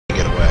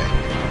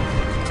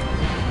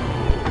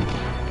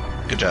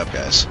job,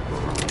 guys.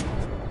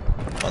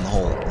 On the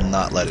whole,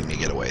 not letting me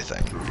get away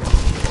thing.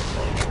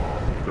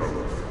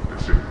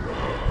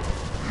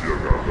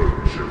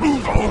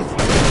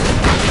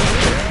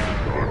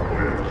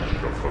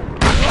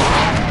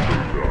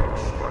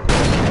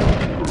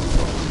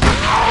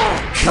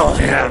 Kill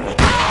him!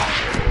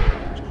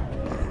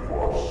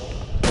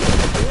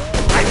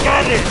 I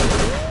got it!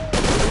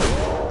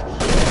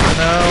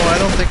 No, I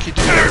don't think you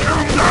do.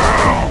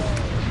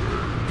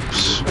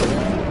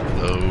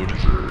 Load.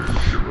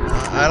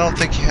 I don't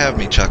think you have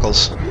me,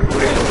 Chuckles. Yeah.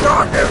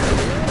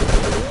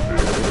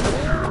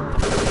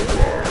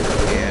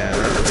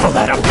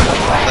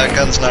 That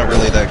gun's not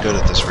really that good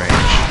at this range.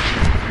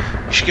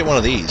 You should get one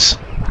of these.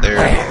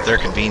 They're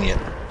convenient.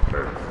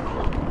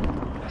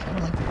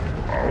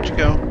 Where'd you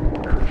go?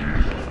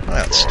 Oh,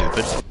 that's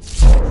stupid.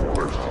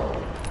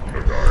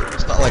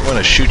 It's not like I'm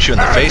gonna shoot you in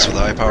the face with a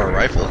high-power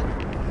rifle.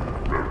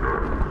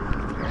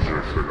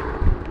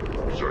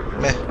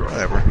 Meh,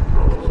 whatever.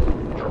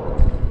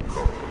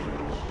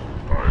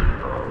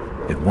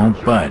 It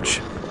won't budge.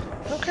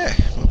 Okay,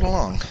 moving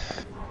along.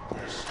 5.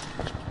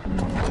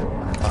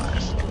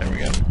 There we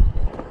go.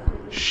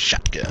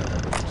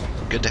 Shotgun.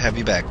 Good to have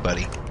you back,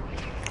 buddy.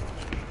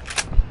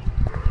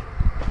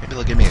 Maybe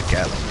they'll give me a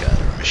Gatling gun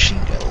or a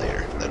machine gun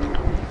later. That'd be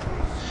cool.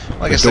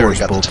 Well, I guess they already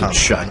got the Tommy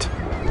shut. gun.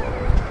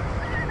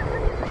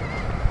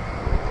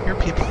 I hear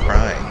people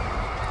crying.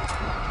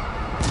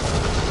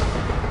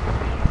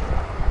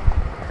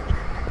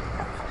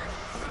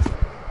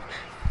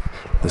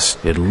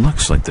 It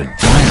looks like the diary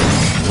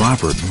of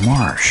Robert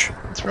Marsh.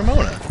 It's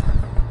Ramona.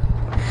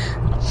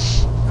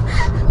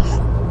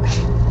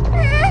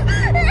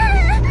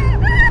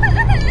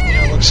 You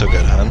don't look so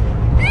good, hon.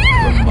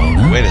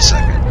 Ramona? Wait a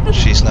second.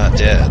 She's not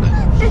dead.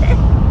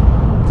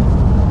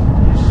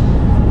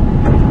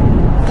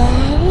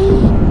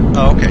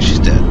 Oh, okay, she's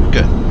dead.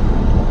 Good.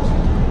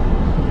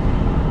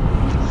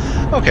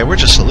 Okay, we're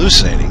just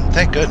hallucinating.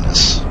 Thank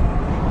goodness.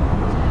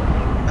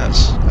 I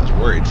was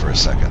worried for a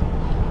second.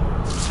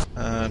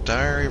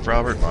 Diary of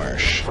Robert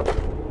Marsh. There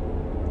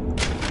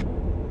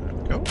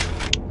we go.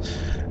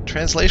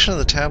 Translation of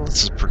the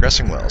tablets is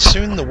progressing well.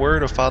 Soon the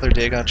word of Father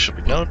Dagon shall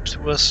be known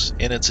to us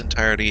in its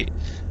entirety,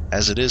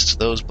 as it is to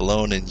those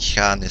below in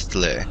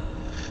Yanistle.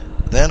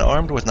 Then,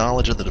 armed with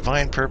knowledge of the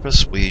divine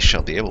purpose, we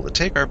shall be able to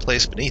take our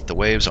place beneath the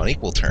waves on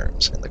equal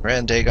terms, and the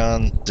grand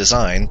Dagon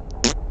design,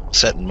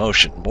 set in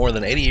motion, more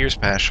than 80 years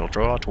past, shall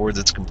draw towards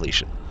its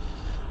completion.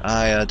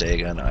 Aya,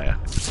 Dagon, Aya.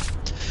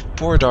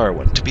 Poor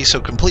Darwin, to be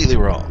so completely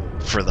wrong.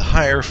 For the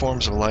higher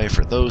forms of life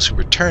are those who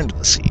return to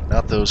the sea,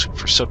 not those who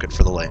forsook it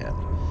for the land.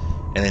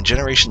 And in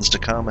generations to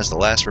come, as the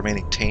last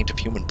remaining taint of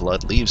human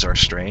blood leaves our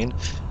strain,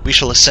 we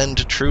shall ascend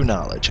to true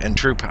knowledge and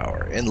true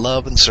power, in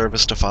love and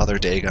service to Father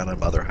Dagon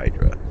and Mother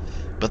Hydra.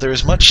 But there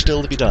is much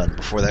still to be done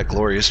before that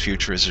glorious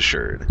future is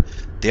assured.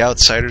 The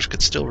outsiders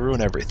could still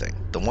ruin everything.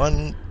 The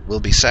one will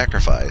be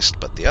sacrificed,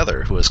 but the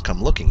other, who has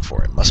come looking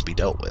for it, must be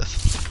dealt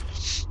with.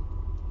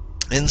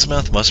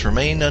 Innsmouth must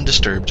remain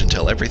undisturbed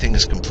until everything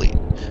is complete.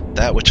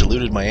 That which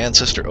eluded my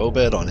ancestor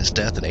Obed on his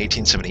death in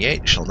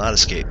 1878 shall not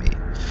escape me.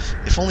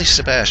 If only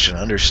Sebastian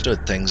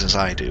understood things as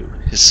I do,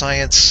 his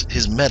science,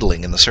 his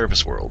meddling in the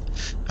surface world,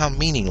 how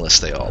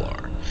meaningless they all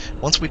are.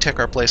 Once we take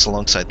our place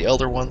alongside the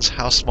Elder Ones,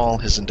 how small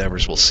his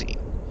endeavors will seem.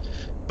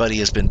 But he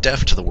has been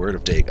deaf to the word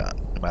of Dagon,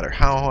 no matter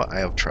how I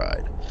have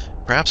tried.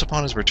 Perhaps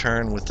upon his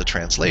return with the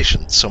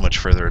translation, so much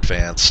further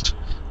advanced,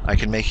 I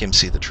can make him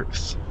see the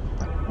truth.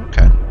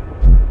 Okay.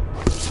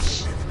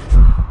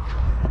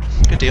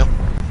 Good deal.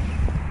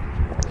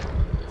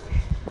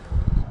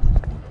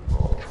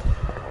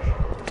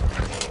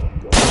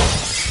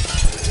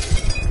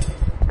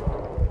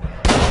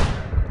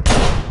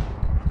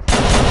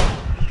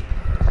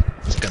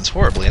 This gun's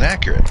horribly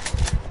inaccurate.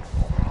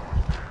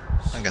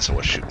 I guess I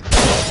was shooting.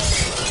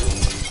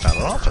 Found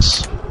an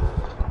office.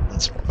 And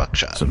some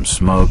buckshot. Some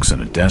smokes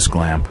and a desk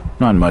lamp.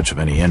 Not much of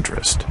any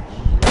interest.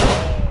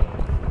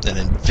 An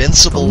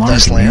invincible The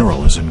desk large lamp.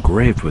 mural is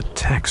engraved with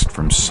text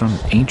from some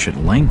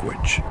ancient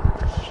language.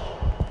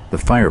 The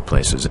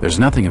fireplace is... There's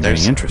nothing of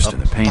any interest in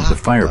the paint. The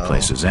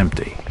fireplace is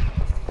empty.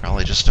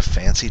 Probably just a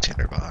fancy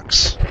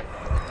tinderbox.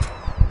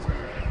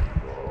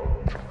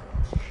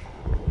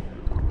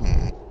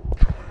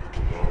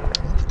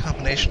 What's the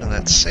combination of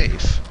that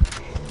safe?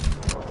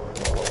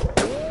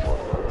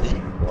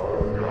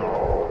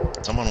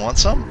 Someone want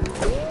some?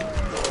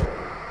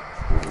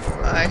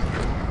 Hi.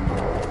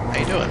 How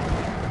you doing?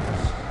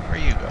 Where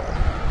are you going?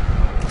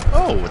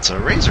 Oh, it's a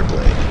razor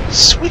blade.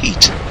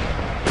 Sweet!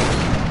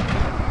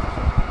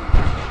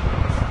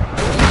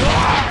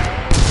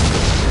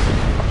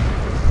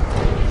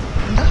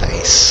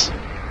 Nice.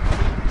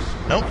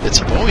 Nope, it's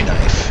a Bowie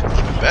knife.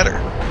 Even better.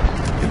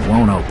 It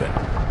won't open.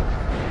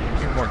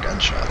 Hear more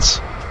gunshots.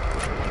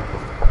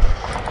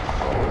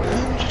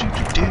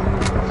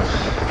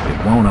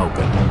 It won't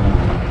open.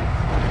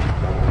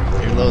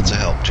 Your loads of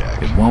help,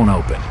 Jack. It won't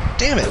open.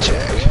 Damn it,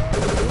 Jack.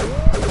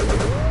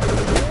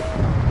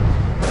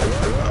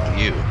 Oh,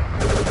 you.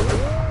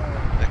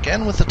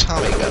 Again with the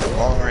Tommy gun at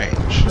long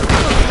range.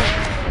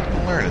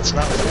 Don't learn, it's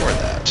not for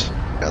that.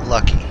 got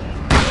lucky.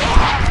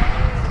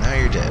 Now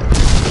you're dead.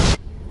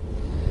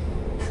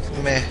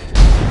 Meh.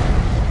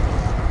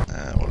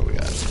 What do we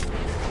got?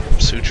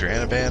 Suture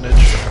and a bandage?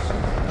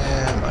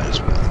 Might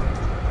as well.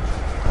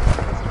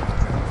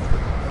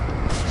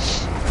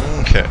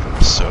 Okay,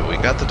 so we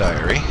got the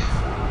diary.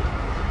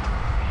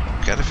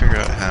 Gotta figure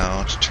out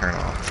how to turn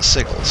off the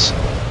signals.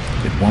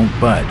 It won't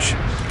budge.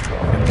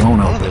 It won't One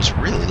of open. those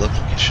really look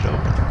like it should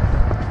open.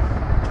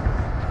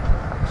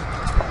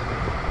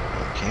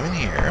 Came in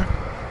here.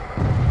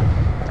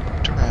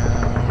 Looked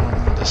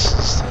around. This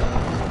is the...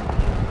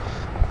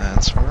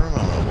 That's where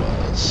Ramona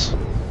was.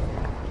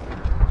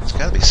 There's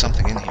gotta be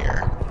something in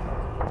here.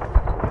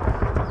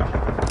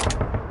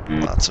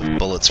 Lots of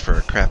bullets for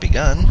a crappy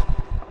gun.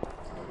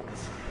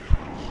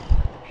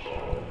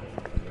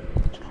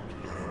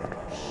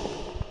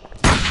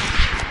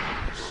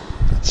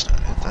 That's not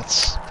it.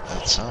 That's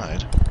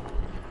outside.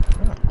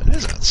 Oh, it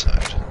is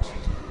outside.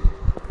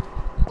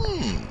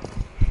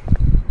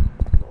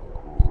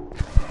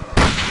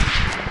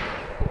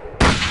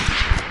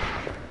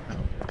 No,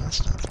 that's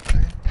not the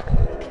way.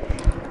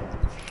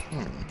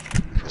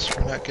 I guess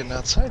we're not getting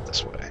outside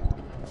this way.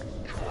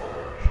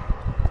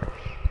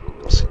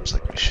 Seems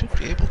like we should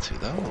be able to,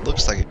 though. It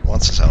looks like it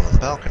wants us out on the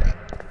balcony.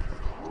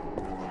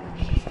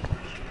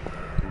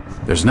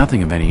 There's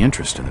nothing of any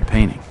interest in the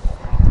painting.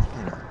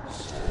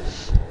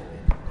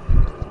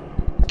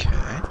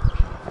 Okay.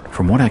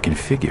 From what I can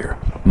figure,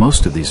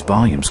 most of these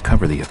volumes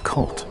cover the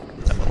occult.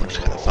 That one looks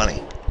kind of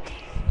funny.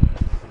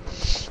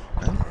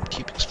 Well,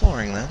 keep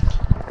exploring then.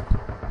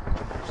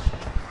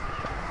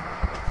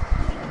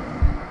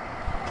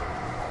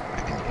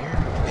 Back in here?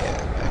 Yeah,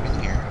 back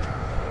in here.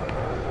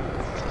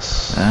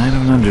 This... I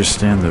don't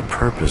understand the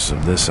purpose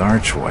of this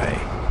archway.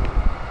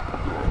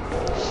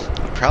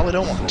 You probably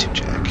don't want to,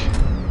 Jack.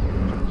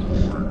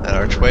 That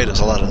archway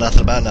does a lot of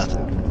nothing about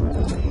nothing.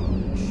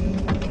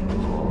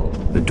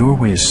 The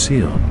doorway is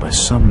sealed by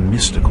some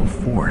mystical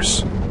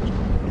force.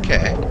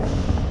 Okay.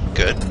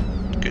 Good.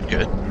 Good,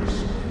 good.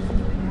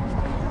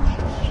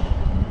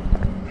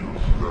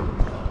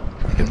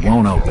 It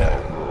won't open.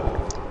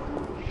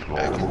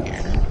 Back in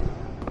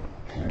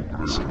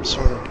here. Some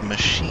sort of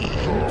machine.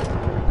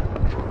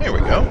 There we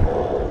go.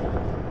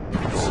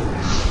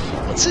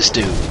 What's this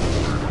do?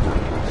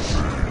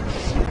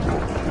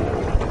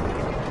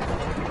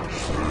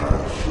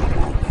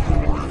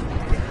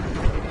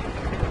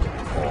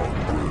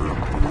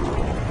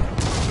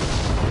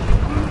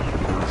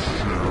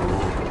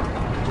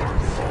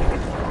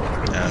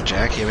 Now,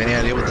 Jack, you have any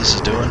idea what this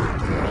is doing?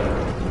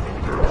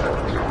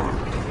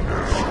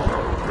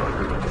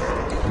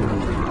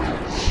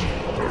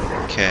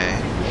 Okay.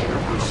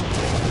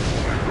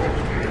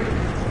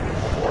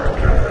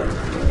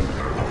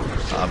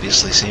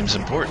 Obviously seems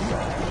important.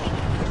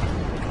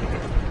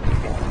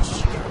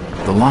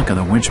 The lock on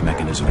the winch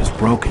mechanism is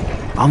broken.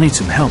 I'll need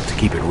some help to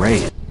keep it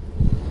raised.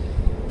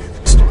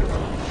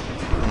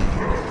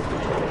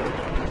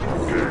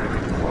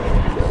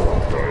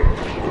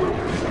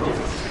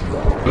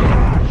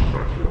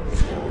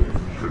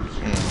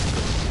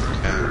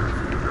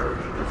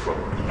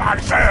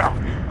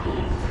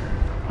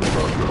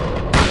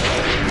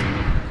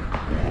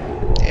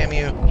 Damn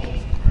you.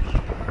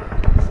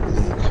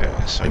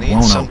 Okay, so I need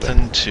won't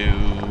something to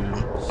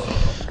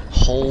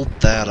hold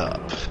that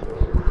up.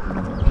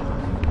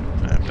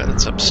 I bet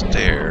it's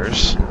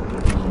upstairs.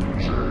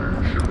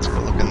 Let's go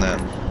look in that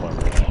one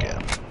room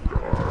again.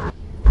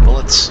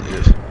 Bullets,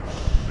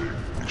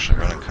 actually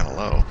running kind of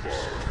low.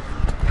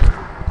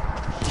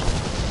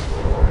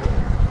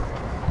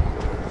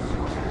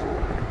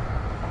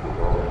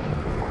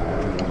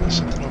 There's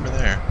something over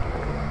there.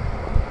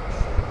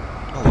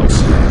 Oh, look.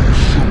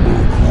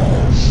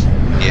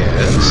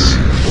 Yes.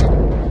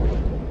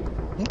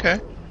 Okay,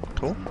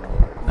 cool.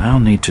 I'll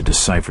need to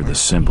decipher the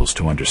symbols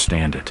to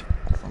understand it.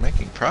 We're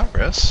making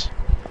progress.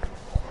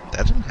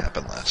 That didn't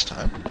happen last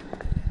time.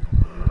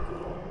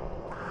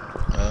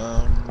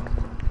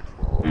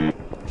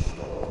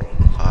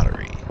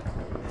 Pottery.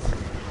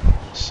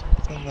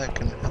 Something that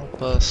can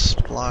help us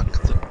block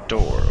the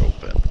door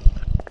open.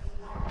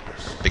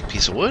 Big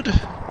piece of wood?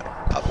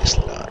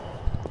 Obviously not.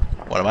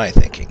 What am I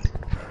thinking?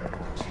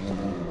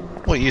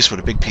 What use would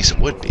a big piece of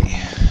wood be?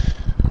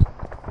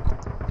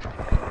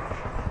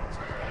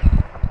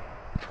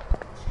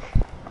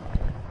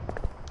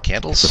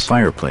 Candles? The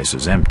fireplace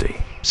is empty.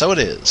 So it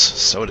is.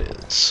 So it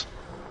is.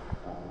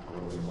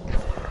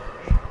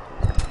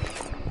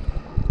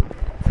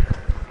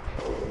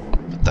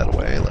 Put that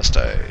away, lest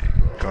I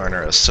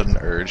garner a sudden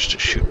urge to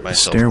shoot The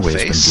myself in the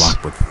stairway's face. been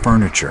blocked with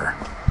furniture.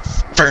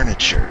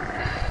 Furniture.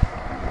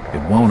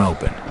 It won't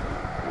open.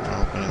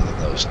 Opening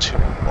those two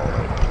won't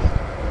open.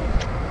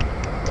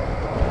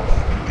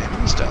 Maybe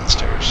he's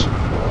downstairs.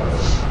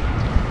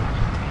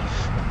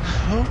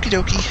 Okie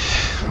dokie.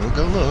 We'll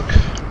go look.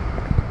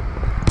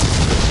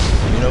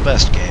 You know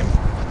best, game.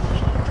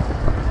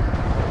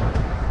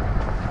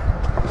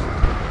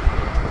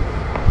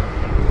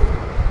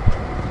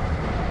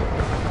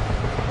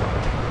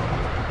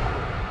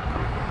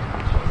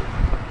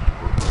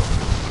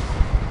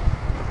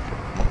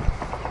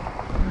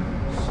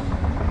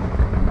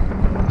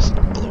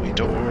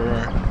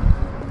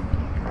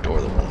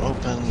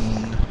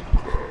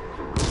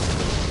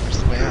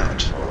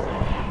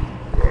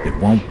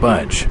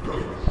 budge.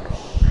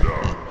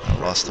 I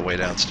lost the way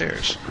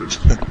downstairs.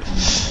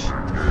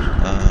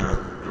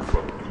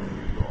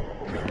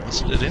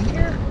 Wasn't it in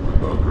here?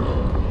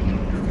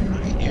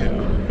 Not you,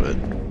 but...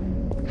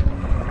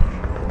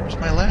 Where's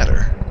my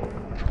ladder?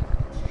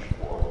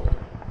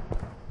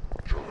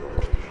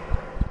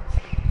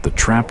 The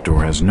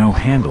trapdoor has no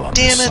handle on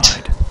this Damn it!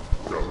 side.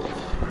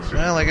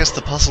 Well, I guess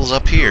the puzzle's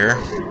up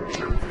here.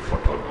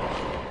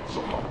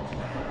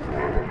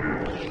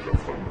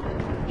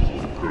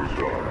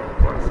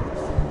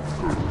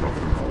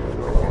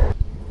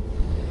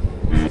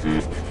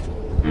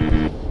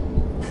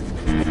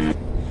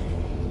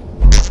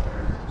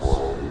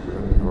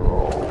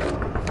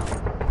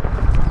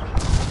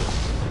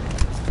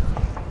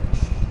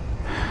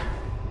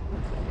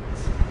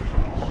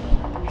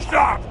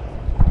 Stop!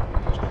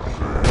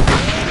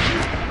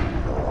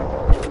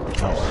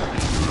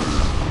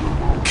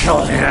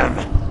 Kill him!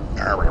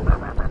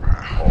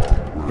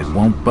 It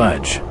won't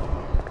budge.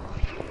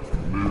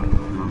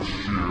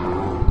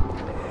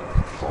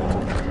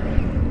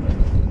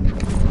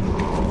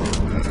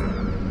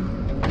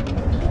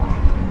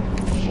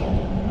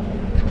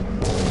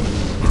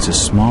 It's a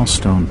small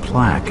stone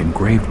plaque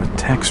engraved with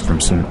text from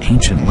some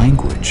ancient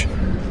language.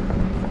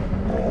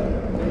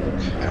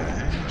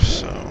 Okay,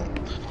 so...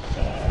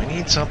 we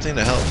need something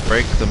to help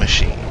break the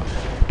machine.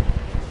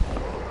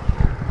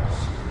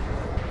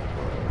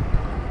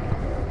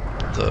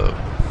 The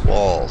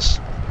walls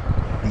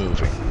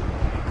moving.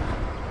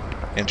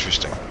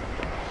 Interesting.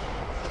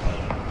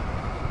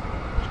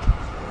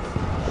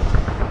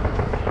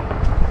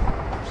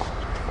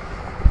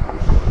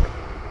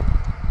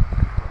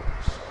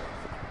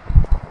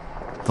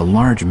 The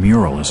large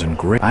mural is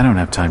engraved. I don't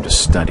have time to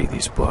study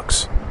these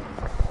books.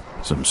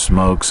 Some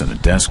smokes and a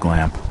desk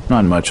lamp,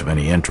 not much of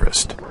any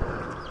interest.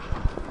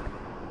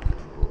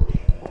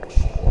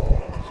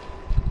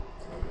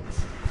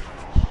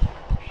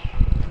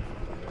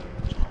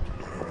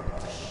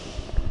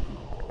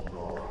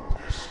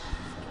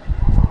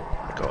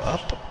 Go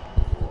up.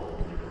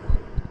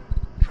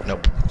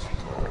 Nope.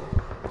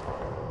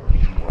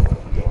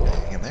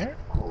 Anything in there?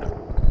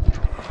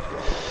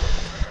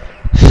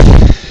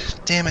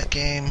 Damn it,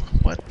 game.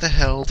 What the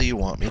hell do you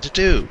want me to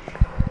do?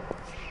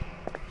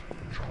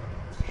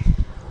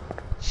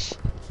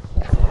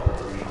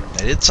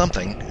 I did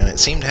something, and it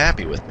seemed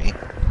happy with me.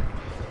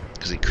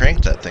 Because he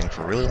cranked that thing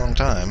for a really long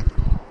time.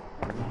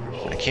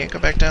 I can't go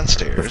back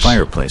downstairs. The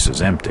fireplace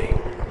is empty.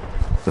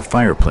 The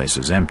fireplace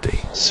is empty.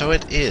 So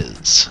it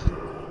is.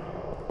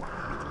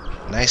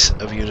 Nice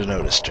of you to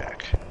notice,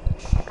 Jack.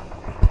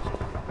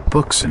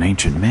 Books and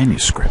ancient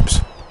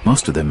manuscripts,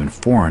 most of them in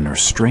foreign or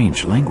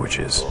strange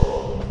languages.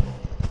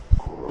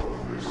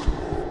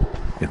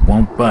 It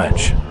won't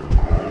budge.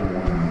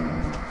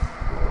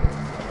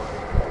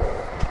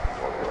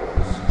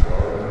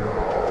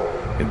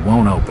 It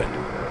won't open.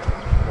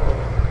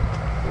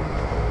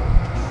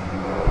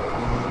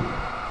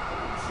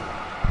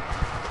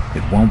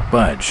 It won't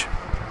budge.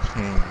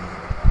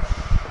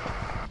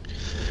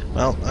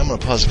 Well, I'm going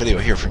to pause the video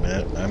here for a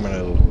minute. I'm going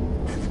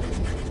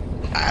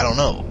to... I don't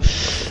know.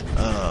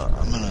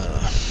 I'm going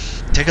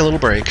to take a little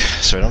break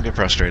so I don't get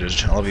frustrated.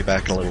 I'll be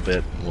back in a little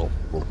bit. We'll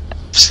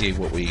see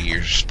what we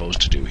are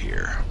supposed to do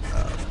here.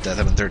 Death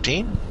Heaven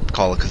 13,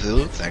 Call of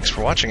Cthulhu. Thanks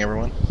for watching,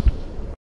 everyone.